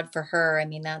 thank God for her. I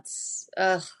mean, that's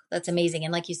amazing.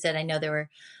 And like you said, I know there were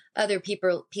other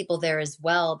people there as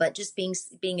well, but just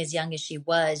being as young as she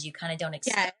was, you kind of don't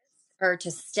expect her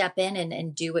to step in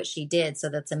and do what she did. So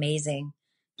that's amazing.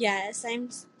 Yes, I'm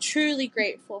truly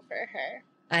grateful for her.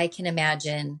 I can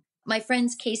imagine. My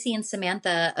friends Casey and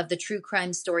Samantha of the True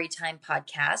Crime Storytime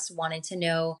podcast wanted to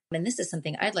know, and this is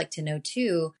something I'd like to know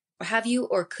too, have you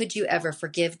or could you ever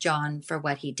forgive John for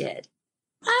what he did?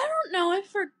 I don't know if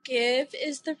forgive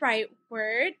is the right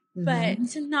word, but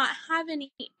to not have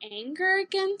any anger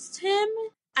against him,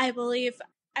 I believe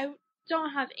I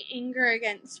don't have anger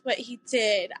against what he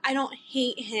did. I don't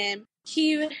hate him.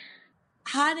 He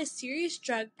had a serious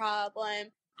drug problem.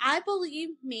 I believe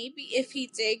maybe if he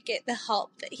did get the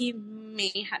help that he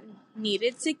may have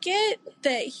needed to get,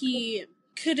 that he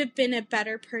could have been a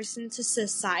better person to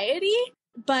society.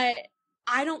 But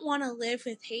I don't want to live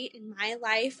with hate in my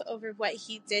life over what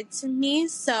he did to me.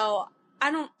 So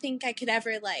I don't think I could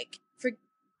ever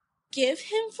forgive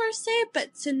him per se,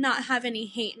 but to not have any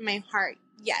hate in my heart,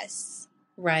 yes.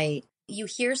 Right. You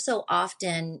hear so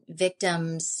often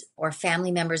victims or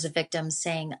family members of victims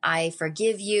saying, I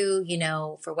forgive you,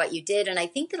 for what you did. And I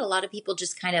think that a lot of people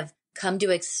just kind of come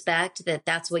to expect that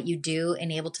that's what you do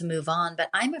and able to move on. But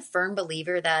I'm a firm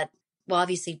believer that, well,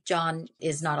 obviously John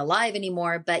is not alive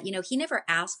anymore, but he never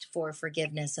asked for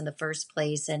forgiveness in the first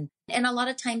place. And a lot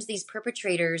of times these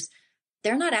perpetrators,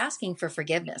 they're not asking for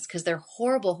forgiveness because they're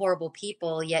horrible, horrible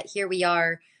people. Yet here we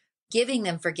are giving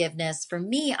them forgiveness. For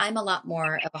me, I'm a lot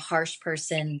more of a harsh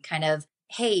person, kind of,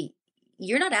 hey,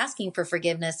 you're not asking for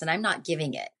forgiveness and I'm not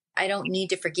giving it. I don't need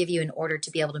to forgive you in order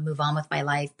to be able to move on with my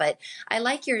life. But I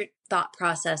like your thought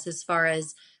process as far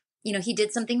as, he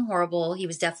did something horrible. He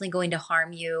was definitely going to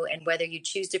harm you. And whether you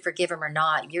choose to forgive him or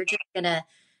not, you're just going to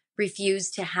refuse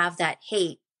to have that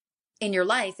hate in your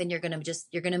life. And you're going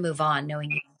to move on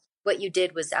knowing what you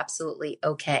did was absolutely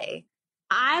okay.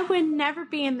 I would never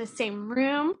be in the same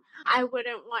room. I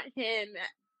wouldn't want him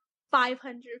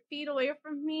 500 feet away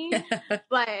from me,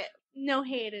 but no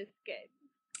hate is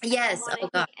good. Yes. Oh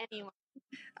God. Anyone.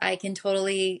 I can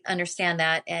totally understand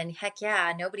that. And heck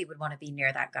yeah, nobody would want to be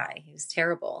near that guy. He was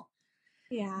terrible.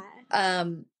 Yeah.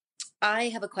 I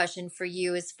have a question for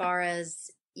you as far as,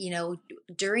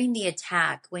 during the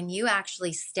attack, when you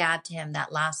actually stabbed him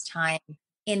that last time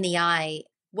in the eye,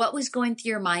 what was going through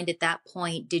your mind at that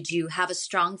point? Did you have a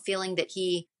strong feeling that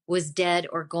he was dead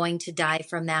or going to die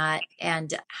from that?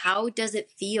 And how does it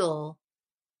feel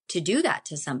to do that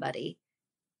to somebody?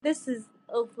 This is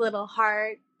a little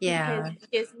hard. Yeah. Because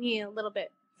it gives me a little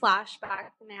bit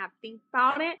flashback when I have to think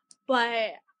about it.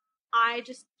 But I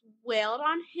just wailed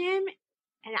on him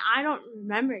and I don't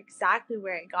remember exactly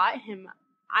where I got him.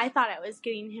 I thought I was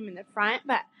getting him in the front,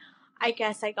 but I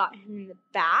guess I got him in the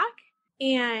back.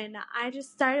 And I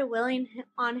just started wailing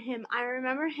on him. I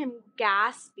remember him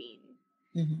gasping.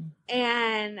 Mm-hmm.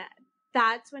 And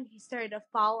that's when he started to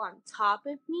fall on top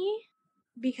of me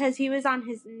because he was on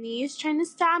his knees trying to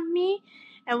stab me.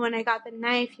 And when I got the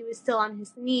knife, he was still on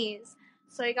his knees.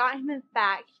 So I got him in the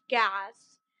back, he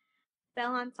gasped,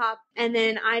 fell on top, and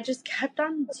then I just kept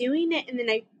on doing it. And then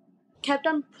I kept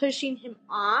on pushing him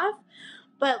off.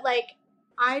 But, like,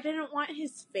 I didn't want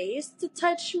his face to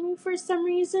touch me for some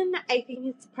reason. I think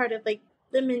it's part of, like,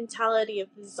 the mentality of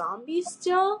the zombie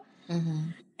still. Mm-hmm.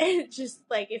 And just,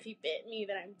 like, if he bit me,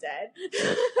 then I'm dead.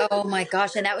 Oh, my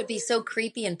gosh. And that would be so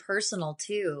creepy and personal,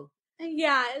 too.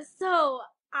 Yeah. So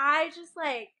I just,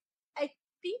 like, I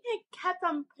think I kept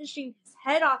on pushing his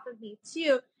head off of me,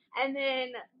 too. And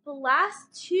then the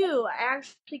last two, I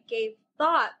actually gave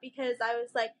thought because I was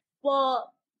like,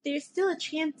 well, there's still a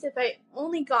chance if I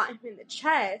only got him in the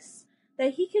chest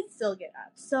that he could still get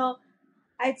up. So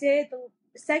I did the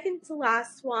second to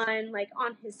last one, like,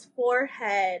 on his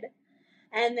forehead.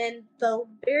 And then the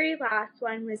very last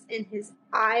one was in his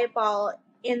eyeball.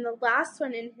 And the last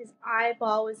one in his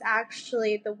eyeball was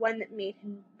actually the one that made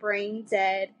him brain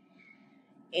dead.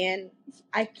 And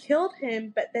I killed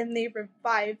him, but then they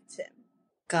revived him.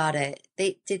 Got it.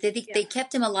 They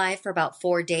kept him alive for about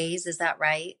 4 days. Is that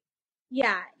right?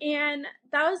 Yeah, and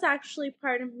that was actually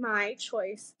part of my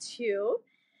choice, too,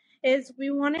 is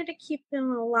we wanted to keep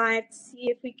him alive to see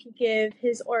if we could give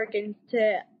his organs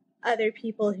to other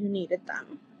people who needed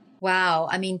them. Wow.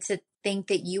 I mean, to think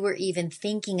that you were even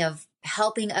thinking of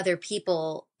helping other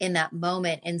people in that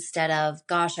moment instead of,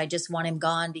 gosh, I just want him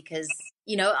gone because,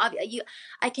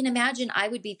 I can imagine I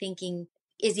would be thinking,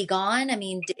 is he gone? I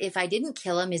mean, if I didn't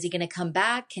kill him, is he going to come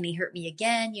back? Can he hurt me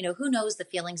again? Who knows the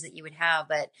feelings that you would have,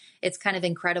 but it's kind of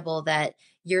incredible that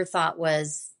your thought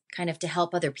was kind of to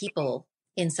help other people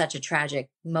in such a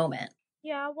tragic moment.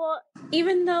 Yeah, well,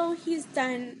 even though he's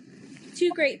done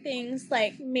 2 great things,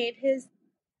 like made his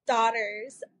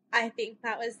daughters, I think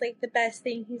that was like the best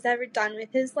thing he's ever done with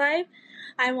his life.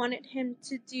 I wanted him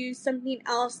to do something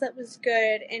else that was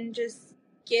good and just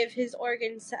give his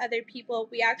organs to other people.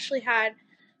 We actually had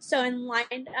someone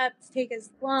lined up to take his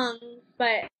lung,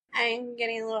 but I'm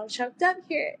getting a little choked up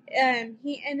here.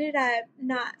 He ended up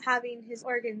not having his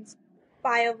organs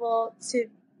viable to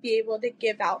be able to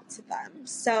give out to them.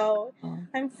 So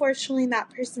unfortunately that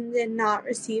person did not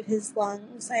receive his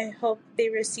lungs. I hope they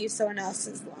receive someone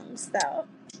else's lungs though.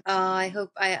 I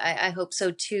hope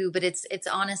so too. But it's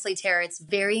honestly, Tara, it's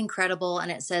very incredible.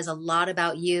 And it says a lot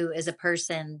about you as a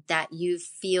person that you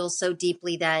feel so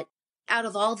deeply that out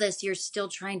of all this, you're still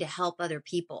trying to help other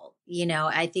people.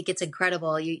 I think it's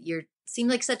incredible. You seem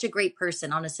like such a great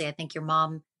person. Honestly, I think your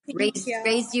mom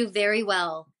raised you very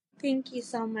well. Thank you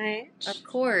so much. Of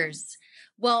course.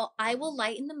 Well, I will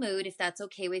lighten the mood if that's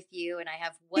okay with you. And I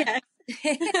have one.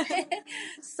 Yes.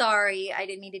 Sorry, I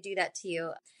didn't mean to do that to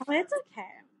you. Oh, it's okay.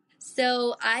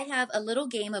 So I have a little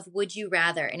game of Would You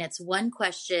Rather, and it's one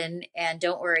question. And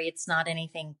don't worry, it's not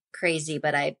anything crazy,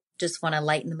 but I just want to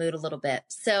lighten the mood a little bit.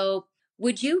 So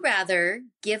would you rather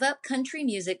give up country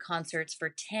music concerts for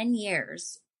 10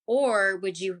 years? Or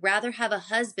would you rather have a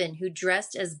husband who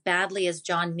dressed as badly as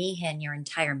John Meehan your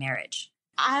entire marriage?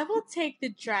 I will take the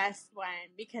dressed one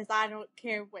because I don't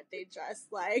care what they dress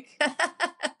like.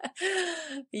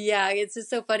 Yeah, it's just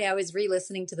so funny. I was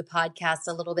re-listening to the podcast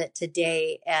a little bit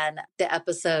today, and the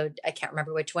episode, I can't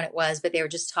remember which one it was, but they were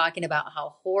just talking about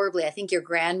how horribly, I think your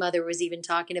grandmother was even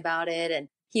talking about it, and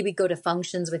he would go to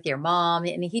functions with your mom.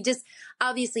 And he just,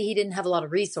 obviously he didn't have a lot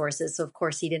of resources. So of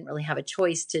course he didn't really have a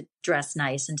choice to dress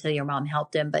nice until your mom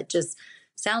helped him, but just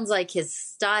sounds like his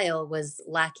style was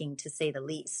lacking to say the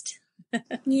least.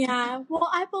 Yeah. Well,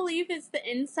 I believe it's the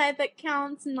inside that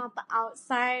counts and not the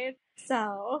outside.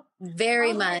 So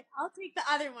very much. I'll take the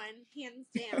other one, hands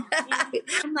down.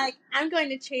 I'm like, I'm going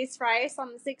to Chase Rice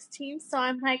on the 16th. So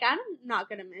I'm like, I'm not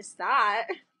going to miss that.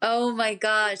 Oh my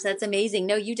gosh, that's amazing.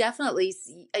 No, you definitely.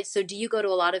 So do you go to a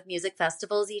lot of music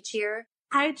festivals each year?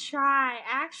 I try.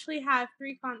 I actually have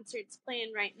 3 concerts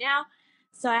playing right now.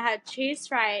 So I had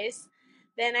Chase Rice,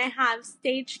 then I have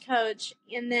Stagecoach,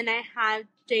 and then I have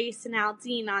Jason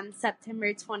Aldean on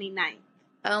September 29th.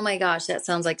 Oh my gosh, that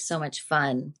sounds like so much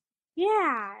fun.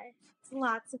 Yeah, it's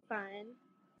lots of fun.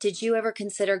 Did you ever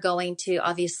consider going to,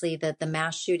 obviously, the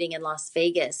mass shooting in Las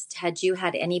Vegas? Had you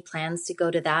had any plans to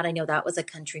go to that? I know that was a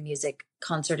country music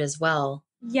concert as well.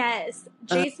 Yes,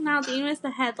 Jason Aldean was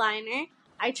the headliner.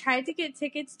 I tried to get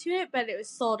tickets to it, but it was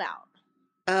sold out.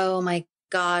 Oh my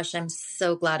gosh, I'm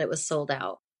so glad it was sold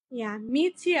out. Yeah,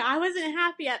 me too. I wasn't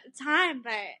happy at the time,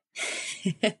 but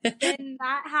then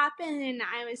that happened, and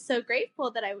I was so grateful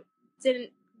that I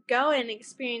didn't go and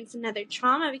experience another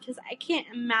trauma, because I can't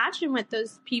imagine what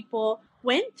those people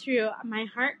went through. My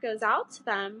heart goes out to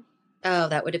them. Oh,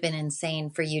 that would have been insane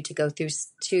for you to go through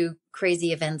two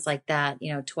crazy events like that,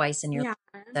 twice in your life.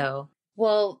 So,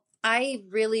 well, I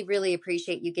really, really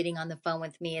appreciate you getting on the phone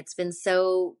with me. It's been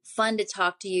so fun to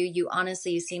talk to you. You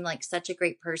seem like such a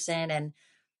great person and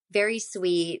very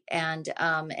sweet. And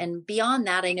beyond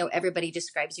that, I know everybody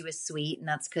describes you as sweet, and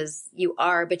that's because you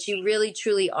are, but you really,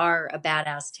 truly are a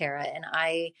badass, Terra. And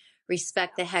I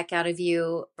respect the heck out of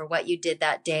you for what you did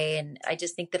that day. And I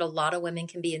just think that a lot of women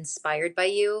can be inspired by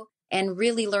you and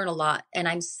really learn a lot. And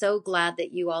I'm so glad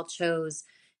that you all chose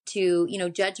to,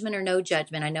 judgment or no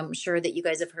judgment. I know, I'm sure that you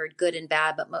guys have heard good and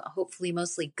bad, but hopefully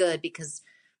mostly good, because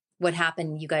what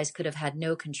happened, you guys could have had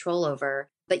no control over.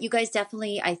 But you guys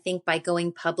definitely, I think, by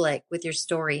going public with your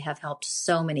story, have helped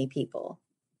so many people.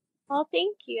 Well,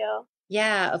 thank you.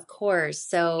 Yeah, of course.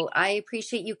 So I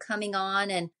appreciate you coming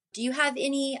on. And do you have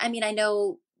any, I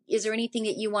know, is there anything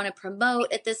that you want to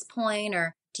promote at this point,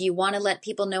 or do you want to let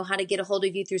people know how to get a hold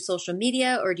of you through social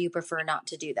media, or do you prefer not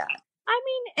to do that?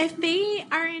 If they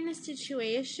are in a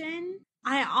situation,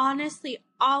 I honestly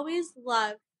always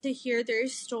love to hear their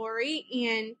story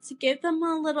and to give them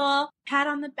a little pat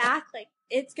on the back, like,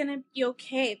 it's going to be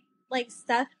okay. Like,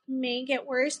 stuff may get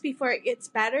worse before it gets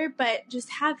better, but just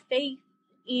have faith.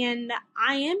 And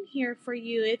I am here for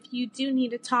you if you do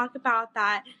need to talk about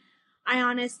that. I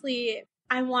want to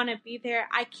be there.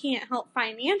 I can't help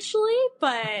financially,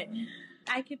 but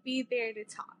I could be there to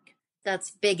talk.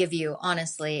 That's big of you,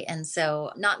 honestly. And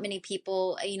so not many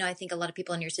people, I think a lot of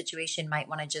people in your situation might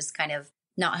want to just kind of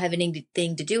not have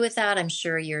anything to do with that. I'm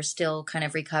sure you're still kind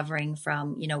of recovering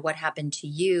from, what happened to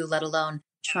you, let alone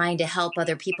trying to help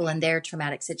other people in their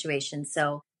traumatic situations.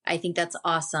 So I think that's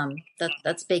awesome.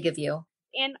 That's big of you.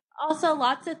 And also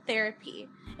lots of therapy.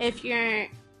 If you're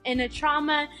in a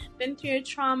trauma, been through a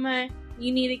trauma,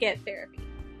 you need to get therapy.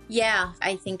 Yeah,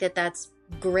 I think that that's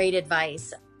great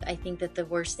advice. I think that the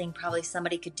worst thing probably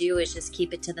somebody could do is just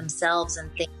keep it to themselves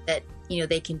and think that,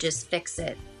 they can just fix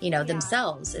it,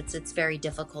 themselves. It's very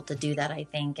difficult to do that, I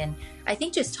think. And I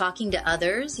think just talking to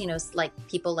others, like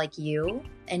people like you,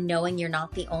 and knowing you're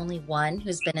not the only one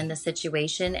who's been in this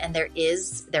situation, and there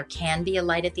can be a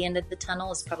light at the end of the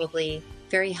tunnel, is probably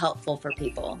very helpful for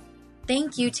people.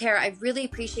 Thank you, Terra. I really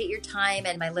appreciate your time,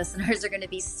 and my listeners are going to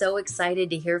be so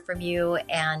excited to hear from you.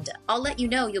 And I'll let you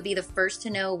know. You'll be the first to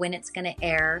know when it's going to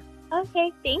air.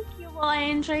 Okay, thank you. Well, I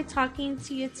enjoyed talking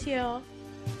to you too.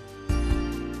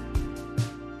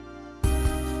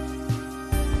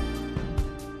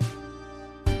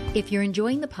 If you're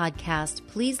enjoying the podcast,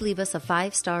 please leave us a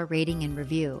 5-star rating and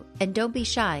review. And don't be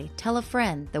shy. Tell a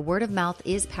friend. The word of mouth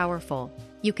is powerful.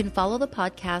 You can follow the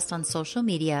podcast on social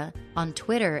media, on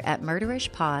Twitter at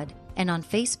Murderish Pod, and on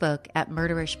Facebook at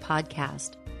Murderish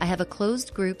Podcast. I have a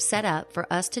closed group set up for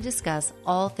us to discuss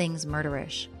all things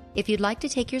murderish. If you'd like to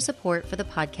take your support for the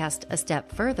podcast a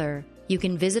step further, you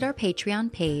can visit our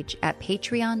Patreon page at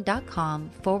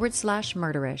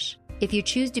patreon.com/murderish. If you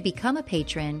choose to become a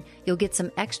patron, you'll get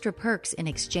some extra perks in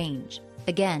exchange.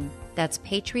 Again, that's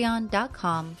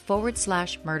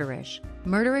patreon.com/murderish.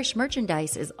 Murderish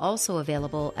merchandise is also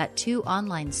available at 2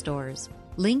 online stores.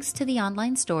 Links to the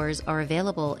online stores are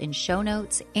available in show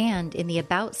notes and in the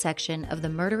About section of the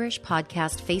Murderish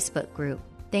Podcast Facebook group.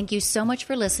 Thank you so much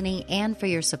for listening and for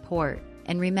your support.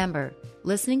 And remember,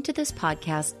 listening to this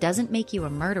podcast doesn't make you a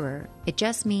murderer. It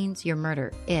just means you're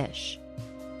murder-ish.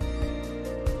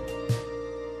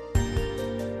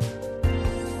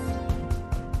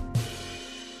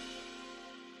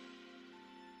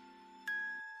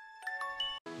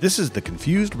 This is The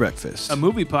Confused Breakfast, a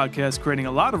movie podcast creating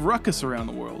a lot of ruckus around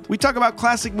the world. We talk about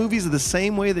classic movies the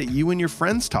same way that you and your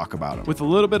friends talk about them. With a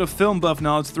little bit of film buff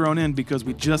knowledge thrown in because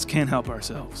we just can't help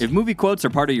ourselves. If movie quotes are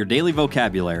part of your daily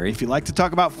vocabulary. If you like to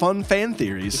talk about fun fan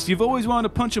theories. If you've always wanted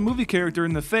to punch a movie character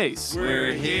in the face.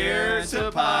 We're here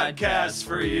to podcast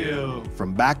for you.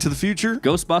 From Back to the Future,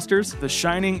 Ghostbusters, The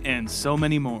Shining, and so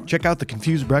many more. Check out The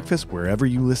Confused Breakfast wherever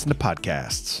you listen to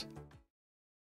podcasts.